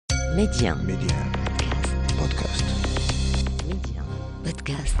ميديا بودكاست. ميديا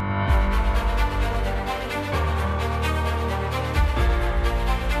بودكاست.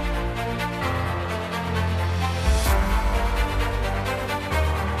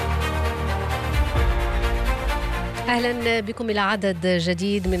 أهلا بكم إلى عدد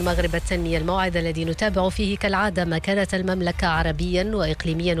جديد من مغرب التنمية، الموعد الذي نتابع فيه كالعادة مكانة المملكة عربيا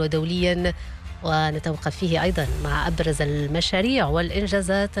وإقليميا ودوليا، ونتوقف فيه أيضا مع أبرز المشاريع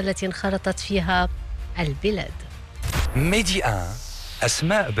والإنجازات التي انخرطت فيها البلاد. ميديا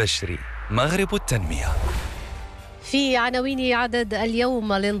أسماء بشري، مغرب التنمية. في عناوين عدد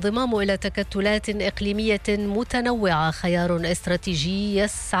اليوم: الانضمام إلى تكتلات إقليمية متنوعة، خيار استراتيجي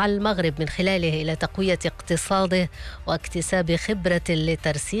يسعى المغرب من خلاله إلى تقوية اقتصاده واكتساب خبرة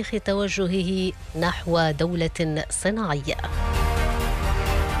لترسيخ توجهه نحو دولة صناعية.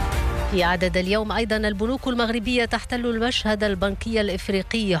 في عدد اليوم أيضا: البنوك المغربية تحتل المشهد البنكي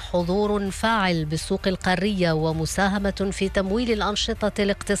الإفريقي، حضور فاعل بالسوق القارية ومساهمة في تمويل الأنشطة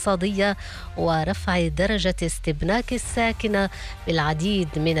الاقتصادية ورفع درجة استبناك الساكنة بالعديد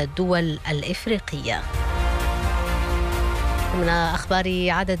من الدول الإفريقية. من أخبار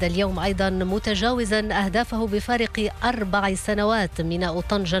عدد اليوم أيضا: متجاوزا أهدافه بفارق 4 سنوات، ميناء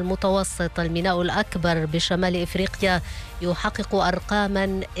طنجة المتوسط الميناء الأكبر بشمال إفريقيا يحقق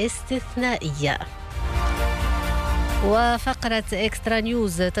أرقاما استثنائية. وفقرة إكسترا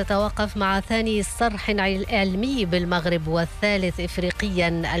نيوز تتوقف مع ثاني صرح علمي بالمغرب والثالث إفريقيا،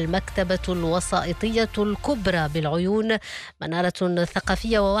 المكتبة الوسائطية الكبرى بالعيون، منارة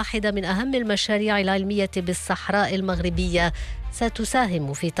ثقافية وواحدة من أهم المشاريع العلمية بالصحراء المغربية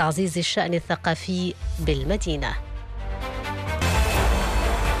ستساهم في تعزيز الشأن الثقافي بالمدينة.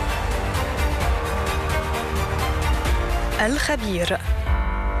 الخبير.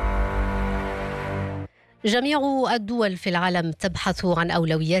 جميع الدول في العالم تبحث عن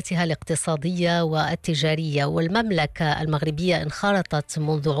أولوياتها الاقتصادية والتجارية، والمملكة المغربية انخرطت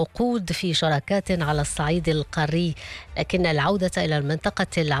منذ عقود في شراكات على الصعيد القاري، لكن العودة إلى المنطقة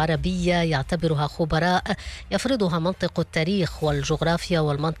العربية يعتبرها خبراء يفرضها منطق التاريخ والجغرافيا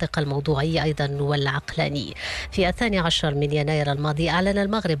والمنطق الموضوعي أيضا والعقلاني. في 12 من يناير الماضي أعلن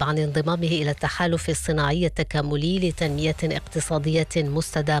المغرب عن انضمامه إلى التحالف الصناعي التكاملي لتنمية اقتصادية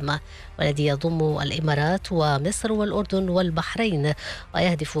مستدامة، والذي يضم الإمارات ومصر والأردن والبحرين،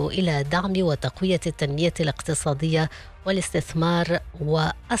 ويهدف إلى دعم وتقوية التنمية الاقتصادية والاستثمار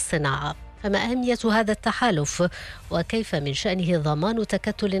والصناعة. فما أهمية هذا التحالف، وكيف من شأنه ضمان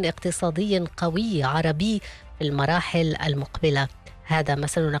تكتل اقتصادي قوي عربي في المراحل المقبلة؟ هذا ما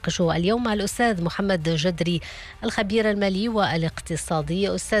سنناقشه اليوم مع الأستاذ محمد جدري، الخبير المالي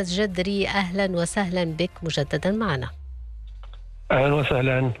والاقتصادي. أستاذ جدري، أهلا وسهلا بك مجددا معنا. أهلا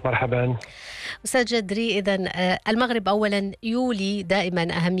وسهلا، مرحبا. أستاذ جدري، إذن المغرب أولا يولي دائما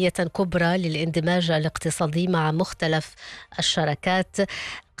أهمية كبرى للاندماج الاقتصادي مع مختلف الشراكات.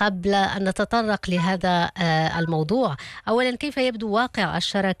 قبل أن نتطرق لهذا الموضوع، أولا كيف يبدو واقع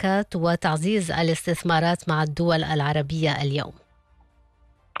الشراكات وتعزيز الاستثمارات مع الدول العربية اليوم؟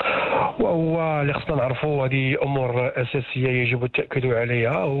 وهو اللي خصنا نعرفوا هذه امور اساسيه يجب التاكيد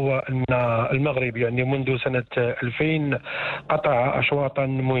عليها، هو ان المغرب يعني منذ سنه 2000 قطع اشواطا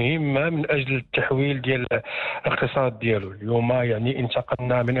مهمه من اجل التحويل ديال الاقتصاد ديالو. اليوم يعني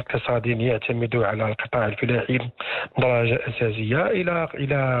انتقلنا من اقتصاد يعتمد على القطاع الفلاحي بدرجه اساسيه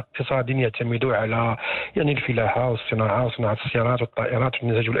الى اقتصاد يعتمد على يعني الفلاحه والصناعه وصناعه السيارات والطائرات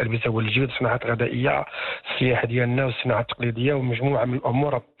والنسيج والالبسه والجلد، الصناعات الغذائيه، السياحه ديالنا والصناعه التقليديه، ومجموعه من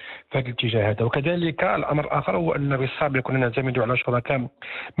الامور في هذا الاتجاه هذا. وكذلك الامر الاخر هو ان بالسابق كنا نعتمد على شركاء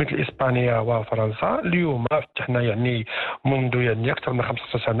مثل اسبانيا وفرنسا. اليوم فتحنا يعني منذ يعني اكثر من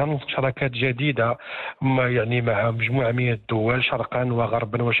 15 سنه شراكات جديده يعني مع مجموعه من الدول شرقا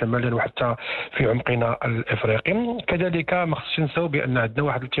وغربا وشمالا وحتى في عمقنا الافريقي. كذلك ما خصناش ننساو بان عندنا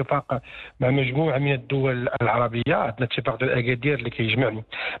واحد الاتفاق مع مجموعه من الدول العربيه، عندنا اتفاق ديال اكادير اللي كيجمع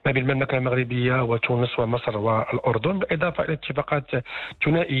ما بين المملكه المغربيه وتونس ومصر والاردن، بالاضافه الى اتفاقات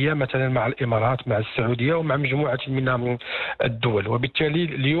ثنائيه مثلا مع الإمارات مع السعودية ومع مجموعة من الدول. وبالتالي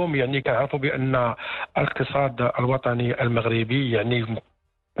اليوم يعني كنعرفوا بأن الاقتصاد الوطني المغربي يعني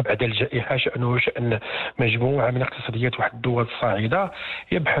بعد الجائحة شأنه شأن مجموعة من اقتصاديات واحد الدول الصاعدة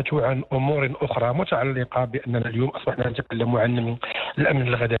يبحثوا عن أمور أخرى متعلقة بأننا اليوم أصبحنا نتكلم عن الأمن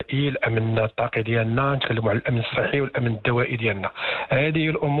الغذائي، الأمن الطاقي ديالنا، نتكلم عن الأمن الصحي والأمن الدوائي ديالنا. هذه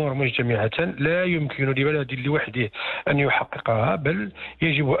الأمور مجتمعة لا يمكن لبلد لوحده أن يحققها، بل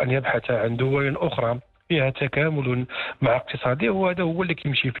يجب أن يبحث عن دول أخرى فيها تكامل مع اقتصادي، وهذا هو اللي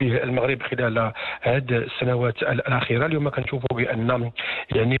كيمشي فيه المغرب خلال هذه السنوات الأخيرة. اليوم كنشوفوا بأن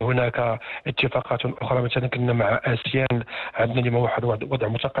يعني هناك اتفاقات أخرى، مثلا كنا مع آسيان عندنا اليوم واحد وضع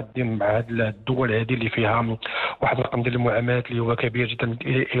متقدم مع هذه الدول هذه اللي فيها واحد الرقم ديال المعاملات اللي هو كبير جدا،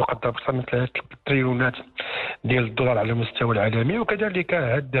 يقدر بأكثر من 3 تريليونات ديال الدولار على المستوى العالمي. وكذلك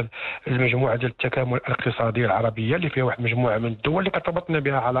هذه المجموعة ديال التكامل الاقتصادي العربية اللي فيها واحد مجموعة من الدول اللي ارتبطنا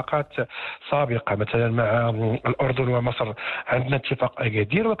بها علاقات سابقة، مثلا مع الأردن ومصر عندنا اتفاق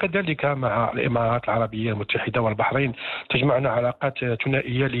أكادير، وكذلك مع الإمارات العربية المتحدة والبحرين تجمعنا علاقات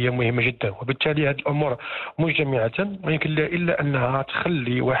ثنائية اللي هي مهمة جدا. وبالتالي هذه الأمور مجتمعة ويمكن إلا أنها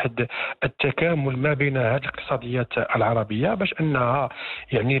تخلي واحد التكامل ما بين هذه الاقتصاديات العربية باش أنها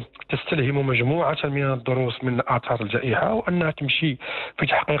يعني تستلهم مجموعة من الدروس من آثار الجائحة، وأنها تمشي في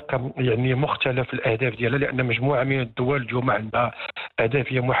تحقيق يعني مختلف الأهداف ديالها، لأن مجموعة من الدول اليوم عندها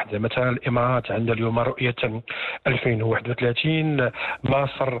أهداف هي واحدة. مثلا الإمارات عندها اليوم رؤية 2031،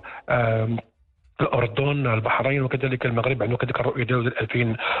 مصر الأردن البحرين وكذلك المغرب عنده كذلك الرؤية ديال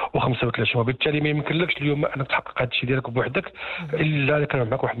 2035. وبالتالي ما يمكنلكش اليوم أنك تحقق هذا الشيء ديالك بوحدك، إلا كان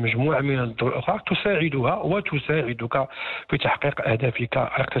معك واحد مجموعة من الدول الأخرى تساعدها وتساعدك في تحقيق أهدافك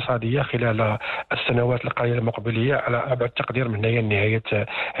الاقتصادية خلال السنوات القليلة المقبلية على أبعد تقدير من هي نهاية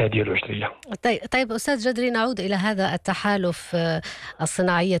هذه العشرية. طيب أستاذ جدري، نعود إلى هذا التحالف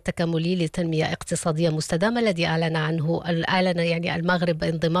الصناعي التكاملي لتنمية اقتصادية مستدامة الذي أعلن يعني المغرب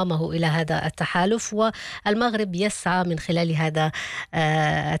انضمامه إلى هذا التحالف، والمغرب يسعى من خلال هذا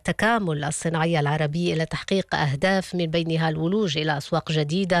التكامل الصناعي العربي إلى تحقيق أهداف من بينها الولوج إلى أسواق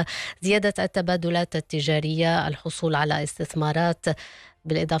جديدة، زيادة التبادلات التجارية، الحصول على استثمارات،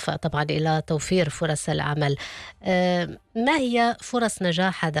 بالإضافة طبعا إلى توفير فرص العمل. ما هي فرص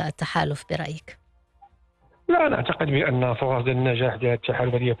نجاح هذا التحالف برأيك؟ لا، أنا أعتقد بأن فرص النجاح ديال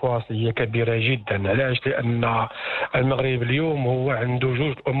التحالف هي فرص هي كبيرة جدا. علاش؟ لأن المغرب اليوم هو عنده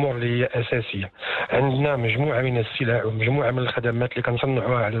جوج أمور اللي هي أساسية. عندنا مجموعة من السلع ومجموعة من الخدمات اللي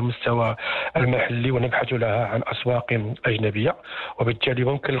كنصنعوها على المستوى المحلي ونبحث لها عن أسواق أجنبية، وبالتالي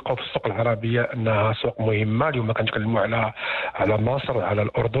ممكن نلقاو في السوق العربية أنها سوق مهمة. اليوم كنتكلموا على مصر، على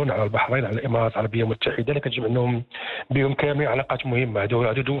الأردن، على البحرين، على الإمارات العربية المتحدة اللي كتجمع بهم كاملين علاقات مهمة.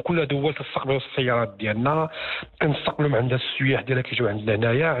 هذو كل دول تستقبل السيارات ديالنا، كنستقبلوا من عند السياح ديالنا كيجيو عندنا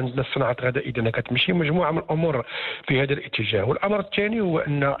هنايا، عندنا الصناعه الغذائيه ديالنا كتمشي، مجموعه من الامور في هذا الاتجاه. والامر الثاني هو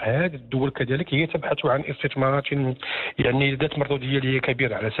ان هذه الدول كذلك هي تبحث عن استثمارات يعني ذات مردوديه اللي هي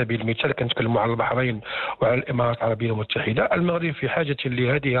كبيره. على سبيل المثال كنتكلموا على البحرين وعلى الامارات العربيه المتحده. المغرب في حاجه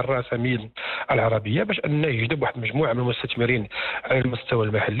لهذه الراسمين العربيه باش انه يجذب واحد مجموعه من المستثمرين على المستوى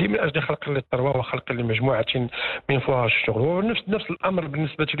المحلي من اجل خلق الثروه وخلق لمجموعه من فرص الشغل. ونفس الامر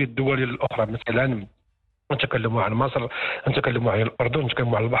بالنسبه للدول الاخرى، مثلا نتكلموا عن مصر، نتكلموا عن الأردن،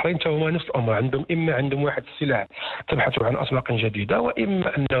 نتكلموا عن البحرين، هما نفس الأمر. عندهم واحد السلع تبحث عن أسواق جديدة،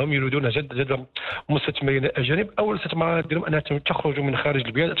 وإما أنهم يريدون جذب مستثمرين أجانب أو الاستثمارات ديالهم أنها تخرج من خارج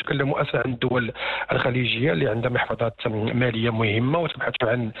البلاد. نتكلموا أصلا عن الدول الخليجية اللي عندها محفظات مالية مهمة وتبحث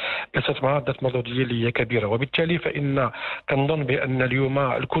عن استثمارات ذات مردودية اللي هي كبيرة. وبالتالي فإن كنظن بأن اليوم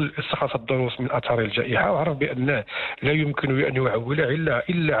الكل استخلص الدروس من آثار الجائحة وعرف بأنه لا يمكن أن يعول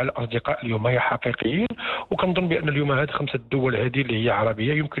إلا على الأصدقاء اليوم هي حقيقيين. وكنظن بأن اليوم هذه 5 دول هذه اللي هي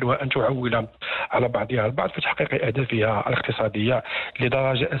عربية يمكنها أن تعول على بعضها البعض في تحقيق أهدافها الاقتصادية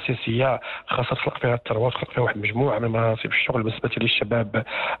لدرجة أساسية، خاصة تخلق فيها الثروة وتخلق فيها واحد مجموعة من مناصب الشغل بالنسبة للشباب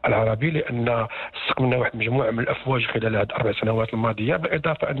العربي، لأن استقبلنا واحد مجموعة من الأفواج خلال هذه 4 سنوات الماضية.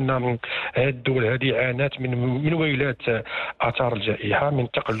 بالإضافة أن هذه الدول هذه عانت من ويلات آثار الجائحة، من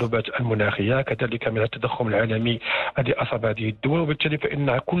التقلبات المناخية، كذلك من التضخم العالمي الذي أصاب هذه الدول. وبالتالي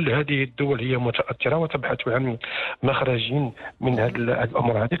فإن كل هذه الدول هي متأثرة وتبحث عن مخرجين من هذه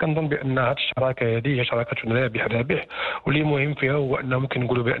الامور هذه. كنظن بان هذه الشراكه هذه هي شراكه رابح، واللي مهم فيها هو انه ممكن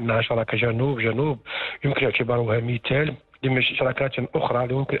نقولوا بانها شراكه جنوب يمكن اعتبارها مثال لشراكات اخرى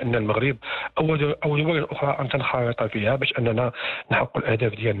اللي يمكن ان المغرب او دول اخرى ان تنخرط فيها باش اننا نحقق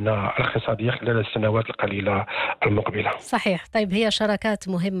الاهداف ديالنا الاقتصاديه خلال السنوات القليله المقبله. صحيح. طيب، هي شراكات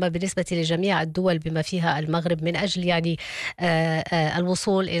مهمه بالنسبه لجميع الدول بما فيها المغرب من اجل يعني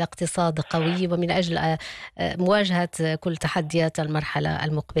الوصول الى اقتصاد قوي ومن اجل مواجهه كل تحديات المرحله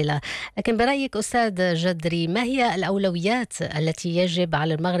المقبله. لكن برايك استاذ جدري، ما هي الاولويات التي يجب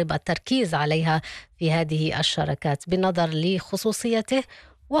على المغرب التركيز عليها في هذه الشراكات بالنظر لخصوصيته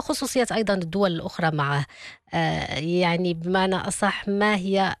وخصوصية أيضا الدول الأخرى معه؟ يعني بمعنى أصح، ما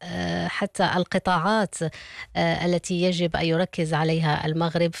هي حتى القطاعات التي يجب أن يركز عليها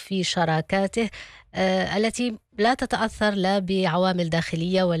المغرب في شراكاته التي لا تتأثر لا بعوامل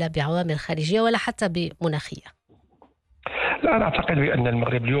داخلية ولا بعوامل خارجية ولا حتى بمناخية؟ لا، أنا أعتقد بأن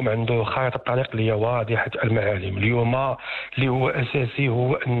المغرب اليوم عنده خارطة طريق اللي هي واضحة المعالم. اليوم اللي هو أساسي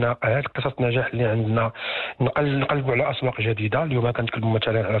هو أن هذه قصة النجاح اللي عندنا نقلبوا على أسواق جديدة. اليوم كنتكلموا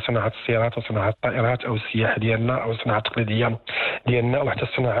مثلا على صناعة السيارات وصناعة الطائرات أو السياحة ديالنا أو الصناعة التقليدية ديالنا وحتى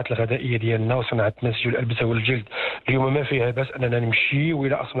الصناعات الغذائية ديالنا وصناعة النسيج والألبسة والجلد. اليوم ما فيها بس أننا نمشيو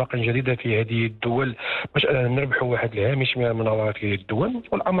إلى أسواق جديدة في هذه الدول باش أننا نربحوا واحد الهامش من المناورات في الدول.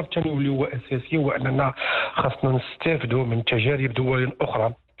 والأمر الثاني واللي هو أساسي هو أننا خاصنا نستافدوا من تجارب دول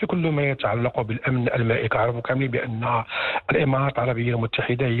أخرى في كل ما يتعلق بالامن المائي. كنعرفوا كاملين بان الامارات العربيه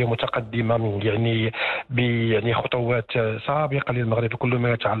المتحده هي متقدمه يعني خطوات سابقه للمغرب في كل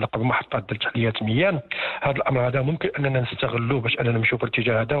ما يتعلق بمحطات تحليه المياه. هذا الامر هذا ممكن اننا نستغلوه باش اننا نمشيو في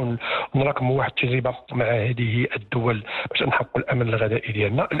الاتجاه هذا ونراكموا واحد التجربه مع هذه الدول باش نحققوا الامن الغذائي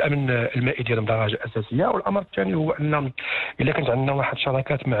ديالنا، الامن المائي ديالنا بدرجه اساسيه. والامر الثاني هو ان اذا كانت عندنا واحد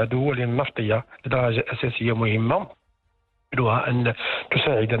شراكات مع دول نفطيه بدرجه اساسيه مهمه أن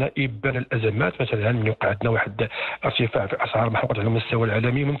تساعدنا إبان الأزمات. مثلا من يوقع عندنا واحد ارتفاع في أسعار المحروقات على المستوى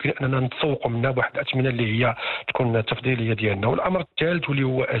العالمي ممكن أننا نتسوقوا منها بواحد الأثمنة اللي هي تكون تفضيلية ديالنا. والأمر الثالث واللي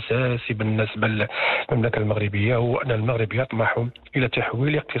هو أساسي بالنسبة للمملكة المغربية هو أن المغرب يطمح إلى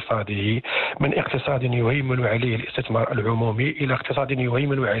تحويل اقتصاده من اقتصاد يهيمن عليه الاستثمار العمومي إلى اقتصاد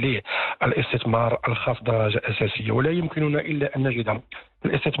يهيمن عليه الاستثمار الخاص بدرجة أساسية. ولا يمكننا إلا أن نجد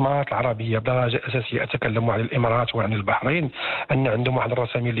الاستثمارات العربية بدرجة أساسية، أتكلم عن الإمارات وعن البحرين، أن عندهم واحد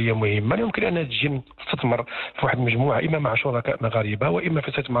الرسائل اللي هي مهمة يمكن أن تجي تستثمر في واحد المجموعة إما مع شركاء مغاربة وإما في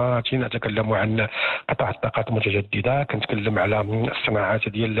استثمارات. أتكلم عن قطاع الطاقات المتجددة، كنتكلم على الصناعات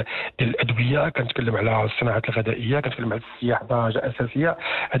ديال الأدوية، كنتكلم على الصناعات الغذائية، كنتكلم على السياحة بدرجة أساسية.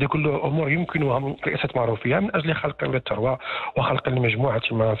 هذه كلها أمور يمكنها الاستثمار فيها من أجل خلق الثروة وخلق مجموعة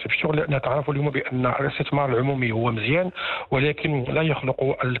مناصب الشغل. لأن تعرفوا اليوم بأن الاستثمار العمومي هو مزيان ولكن لا يخلق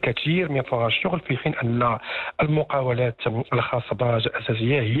الكثير من فرص الشغل، في حين ان المقاولات الخاصه بدرجه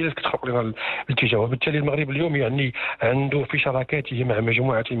اساسيه هي اللي كتخلق لنا الاتجاه. وبالتالي المغرب اليوم يعني عنده في شراكاته مع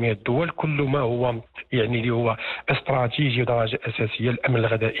مجموعه من الدول كل ما هو يعني اللي هو استراتيجي بدرجه اساسيه، الامن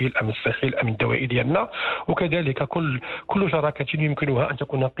الغذائي، الامن الصحي، الامن الدوائي ديالنا. وكذلك كل شراكه يمكنها ان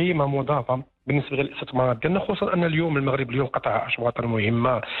تكون قيمه مضافه بالنسبه للاستثمارات ديالنا، خصوصا ان اليوم المغرب اليوم قطع اشواط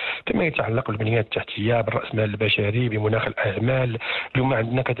مهمه فيما يتعلق بالبنيه التحتيه، بالراسمال البشري، بمناخ الاعمال. اليوم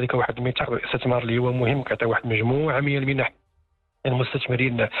عندنا كذلك واحد الميثاق الاستثمار اللي هو مهم، كيعطي واحد مجموعه من المنح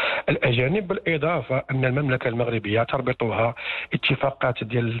المستثمرين الأجانب. بالإضافة أن المملكة المغربية تربطها اتفاقات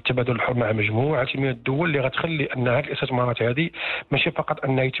ديال التبادل الحر مع مجموعة من الدول اللي غتخلي أن هذه الاستثمارات هذه ماشي فقط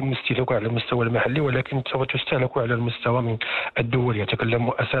أنها يتم استهلاكها على المستوى المحلي ولكن سوف تستهلك على المستوى الدولي. يتكلم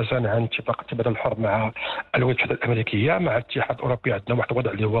أساسا عن اتفاق التبادل الحر مع الولايات المتحدة الأمريكية، مع الاتحاد الأوروبي عندنا واحد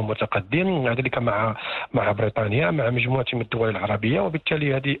الوضع اللي هو متقدم، ذلك مع بريطانيا، مع مجموعة من الدول العربية.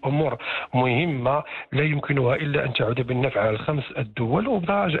 وبالتالي هذه أمور مهمة لا يمكنها إلا أن تعود بالنفع على الخمس الدول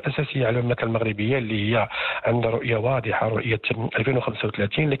وبدرجة أساسية على المملكة المغربية اللي هي عندها رؤية واضحة، رؤية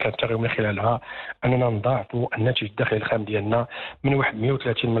 2035 اللي كانت من خلالها أننا نضاعفوا الناتج الداخلي الخام ديالنا من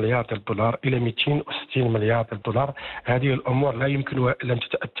 130 مليار دولار إلى 260 مليار دولار. هذه الأمور لا يمكنها أن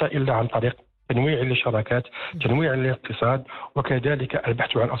تتأتى إلا عن طريق تنويع للشراكات، تنويع للاقتصاد، وكذلك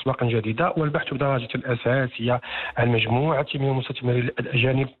البحث عن أسواق جديدة والبحث بدرجة الأساسية عن مجموعة من المستثمرين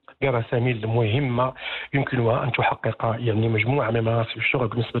الأجانب برسائل مهمة يمكنها أن تحقق يعني مجموعة من مناصب الشغل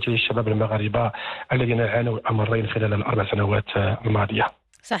بالنسبة للشباب المغاربة الذين عانوا الأمرين خلال الأربع سنوات الماضية.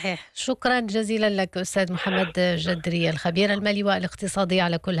 صحيح. شكرا جزيلا لك أستاذ محمد جدري الخبير المالي والاقتصادي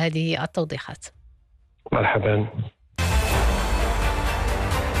على كل هذه التوضيحات. مرحبا.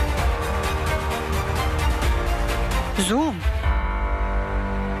 زوم.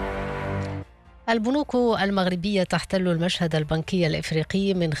 البنوك المغربية تحتل المشهد البنكي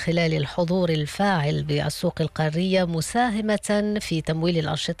الإفريقي من خلال الحضور الفاعل بالسوق القارية، مساهمة في تمويل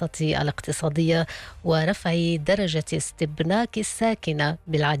الأنشطة الاقتصادية ورفع درجة استبناك الساكنة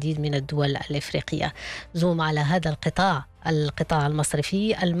بالعديد من الدول الإفريقية. زوم على هذا القطاع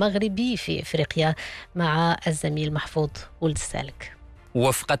المصرفي المغربي في إفريقيا مع الزميل محفوظ ولد السالك.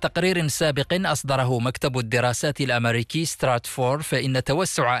 وفق تقرير سابق أصدره مكتب الدراسات الأمريكي ستراتفور، فإن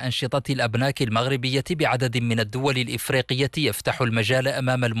توسع أنشطة الأبناك المغربية بعدد من الدول الإفريقية يفتح المجال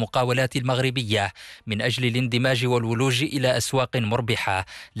أمام المقاولات المغربية من أجل الاندماج والولوج إلى أسواق مربحة،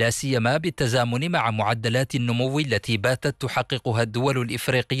 لا سيما بالتزامن مع معدلات النمو التي باتت تحققها الدول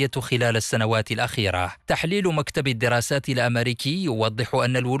الإفريقية خلال السنوات الأخيرة. تحليل مكتب الدراسات الأمريكي يوضح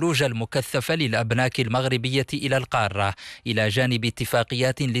أن الولوج المكثف للأبناك المغربية إلى القارة إلى جانب اتفاق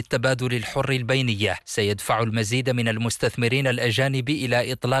اتفاقيات للتبادل الحر البينية سيدفع المزيد من المستثمرين الأجانب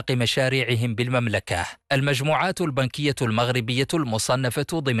إلى إطلاق مشاريعهم بالمملكة. المجموعات البنكية المغربية المصنفة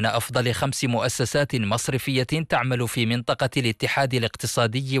ضمن أفضل 5 مؤسسات مصرفية تعمل في منطقة الاتحاد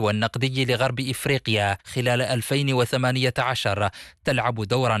الاقتصادي والنقدي لغرب إفريقيا خلال 2018 تلعب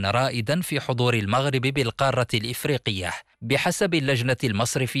دورا رائدا في حضور المغرب بالقارة الإفريقية. بحسب اللجنة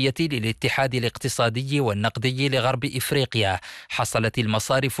المصرفية للاتحاد الاقتصادي والنقدي لغرب إفريقيا، حصلت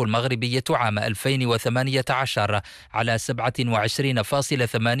المصارف المغربية عام 2018 على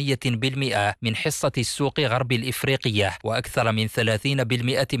 27.8% من حصة السوق غرب الإفريقية، وأكثر من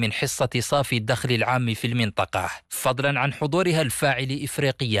 30% من حصة صافي الدخل العام في المنطقة. فضلا عن حضورها الفاعل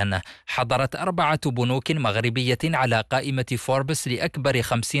إفريقيا، حضرت 4 بنوك مغربية على قائمة فوربس لأكبر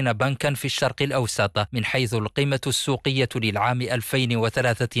 50 بنكا في الشرق الأوسط من حيث القيمة السوقية للعام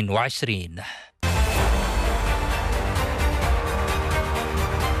 2023.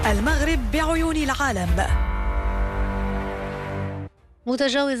 المغرب بعيون العالم.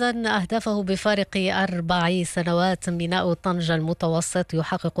 متجاوزا أهدافه بفارق 4 سنوات، ميناء طنجة المتوسط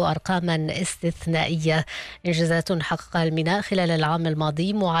يحقق أرقاما استثنائية. إنجازات حققها الميناء خلال العام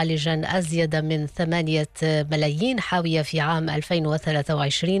الماضي، معالجا أزيد من 8 ملايين حاوية في عام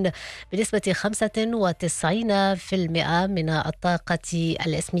 2023 بنسبة 95% من الطاقة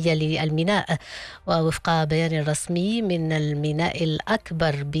الإسمية للميناء. ووفق بيان رسمي من الميناء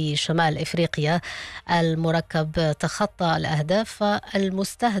الأكبر بشمال إفريقيا، المركب تخطى الأهداف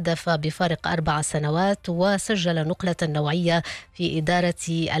المستهدفة بفارق 4 سنوات، وسجل نقلة نوعية في إدارة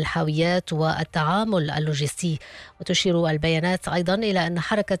الحاويات والتعامل اللوجستي. وتشير البيانات أيضا إلى أن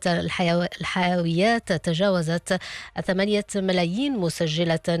حركة الحاويات تجاوزت 8 ملايين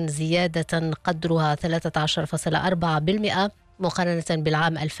مسجلة، زيادة قدرها 13.4% مقارنة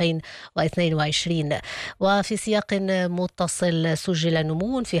بالعام 2022. وفي سياق متصل، سجل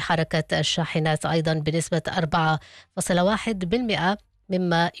نمو في حركة الشاحنات أيضا بنسبة 4.1%،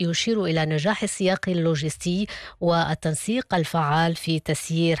 مما يشير إلى نجاح السياق اللوجستي والتنسيق الفعال في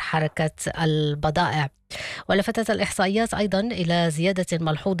تسيير حركة البضائع. ولفتت الإحصائيات أيضا إلى زيادة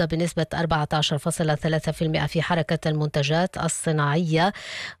ملحوظة بنسبة 14.3% في حركة المنتجات الصناعية.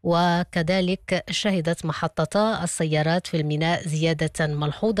 وكذلك شهدت محطتا السيارات في الميناء زيادة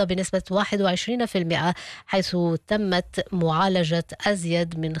ملحوظة بنسبة 21%، حيث تمت معالجة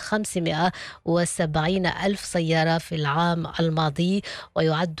أزيد من 570 ألف سيارة في العام الماضي.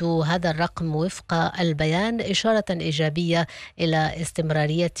 ويعد هذا الرقم وفق البيان إشارة إيجابية إلى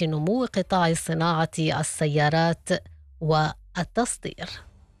استمرارية نمو قطاع صناعة السيارات والتصدير.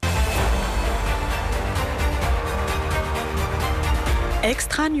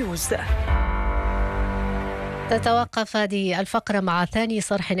 إكسترا نيوز. تتوقف هذه الفقرة مع ثاني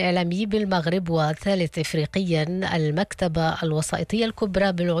صرح إعلامي بالمغرب وثالث إفريقيا، المكتبة الوسائطية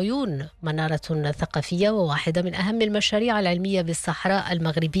الكبرى بالعيون، منارة ثقافية وواحدة من أهم المشاريع العلمية بالصحراء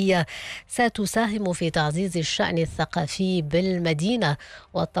المغربية، ستساهم في تعزيز الشأن الثقافي بالمدينة.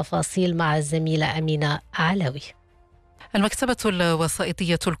 والتفاصيل مع الزميلة أمينة علوي. المكتبة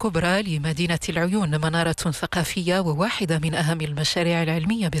الوسائطية الكبرى لمدينة العيون منارة ثقافية وواحدة من أهم المشاريع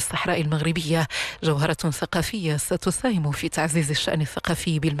العلمية بالصحراء المغربية، جوهرة ثقافية ستساهم في تعزيز الشأن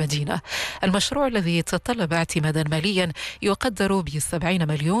الثقافي بالمدينة. المشروع الذي يتطلب اعتمادا ماليا يقدر ب70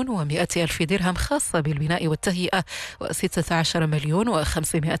 مليون و100 ألف درهم خاصة بالبناء والتهيئة، و16 مليون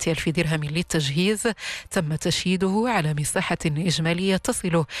و500 ألف درهم للتجهيز، تم تشييده على مساحة إجمالية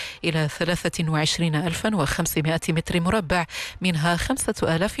تصل إلى 23,500 متر مربع، منها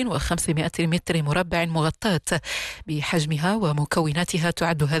 5,500 متر مربع مغطاة. بحجمها ومكوناتها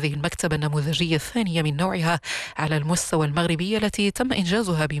تعد هذه المكتبة النموذجية الثانية من نوعها على المستوى المغربي، التي تم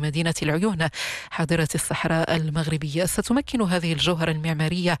إنجازها بمدينة العيون حاضرة الصحراء المغربية. ستمكن هذه الجوهرة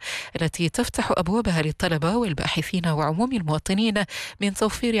المعمارية التي تفتح أبوابها للطلبة والباحثين وعموم المواطنين من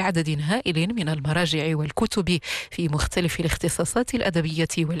توفير عدد هائل من المراجع والكتب في مختلف الاختصاصات الأدبية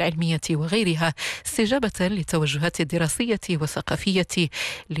والعلمية وغيرها، استجابة لتوجهات الدراسية والثقافية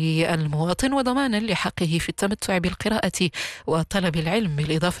للمواطن، وضمانا لحقه في التمتع بالقراءة وطلب العلم،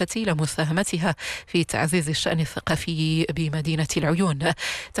 بالإضافة إلى مساهمتها في تعزيز الشأن الثقافي بمدينة العيون.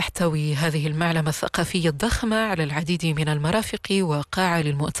 تحتوي هذه المعلمة الثقافية الضخمة على العديد من المرافق وقاعة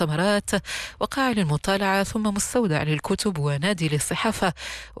للمؤتمرات وقاعة للمطالعة، ثم مستودع للكتب ونادي للصحافة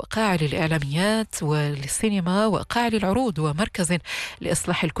وقاعة للإعلاميات والسينما وقاعة للعروض ومركز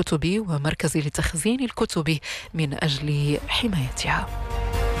لإصلاح الكتب ومركز لتخزين الكتب من أجل حمايتها.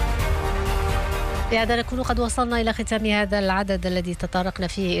 بهذا نكون قد وصلنا إلى ختام هذا العدد الذي تطرقنا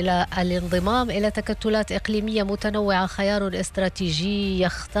فيه إلى الانضمام إلى تكتلات إقليمية متنوعة، خيار استراتيجي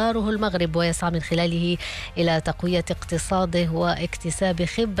يختاره المغرب ويسعى من خلاله إلى تقوية اقتصاده واكتساب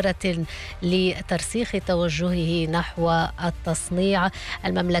خبرة لترسيخ توجهه نحو التصنيع.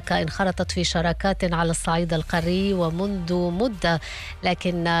 المملكة انخرطت في شراكات على الصعيد القاري ومنذ مدة،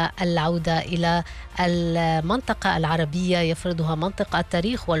 لكن العودة إلى المنطقة العربية يفرضها منطق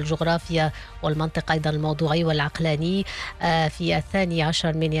التاريخ والجغرافيا والمنطق أيضا الموضوعي والعقلاني. في الثاني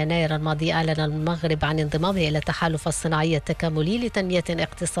عشر من يناير الماضي أعلن المغرب عن انضمامه إلى التحالف الصناعي التكاملي لتنمية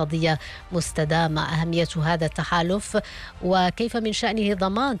اقتصادية مستدامة. أهمية هذا التحالف وكيف من شأنه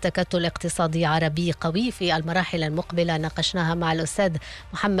ضمان تكتل اقتصادي عربي قوي في المراحل المقبلة ناقشناها مع الأستاذ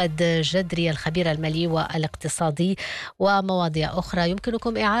محمد جدري الخبير المالي والاقتصادي، ومواضيع أخرى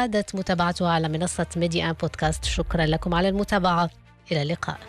يمكنكم إعادة متابعتها على منصة ميديا بودكاست. شكرا لكم على المتابعة، إلى اللقاء.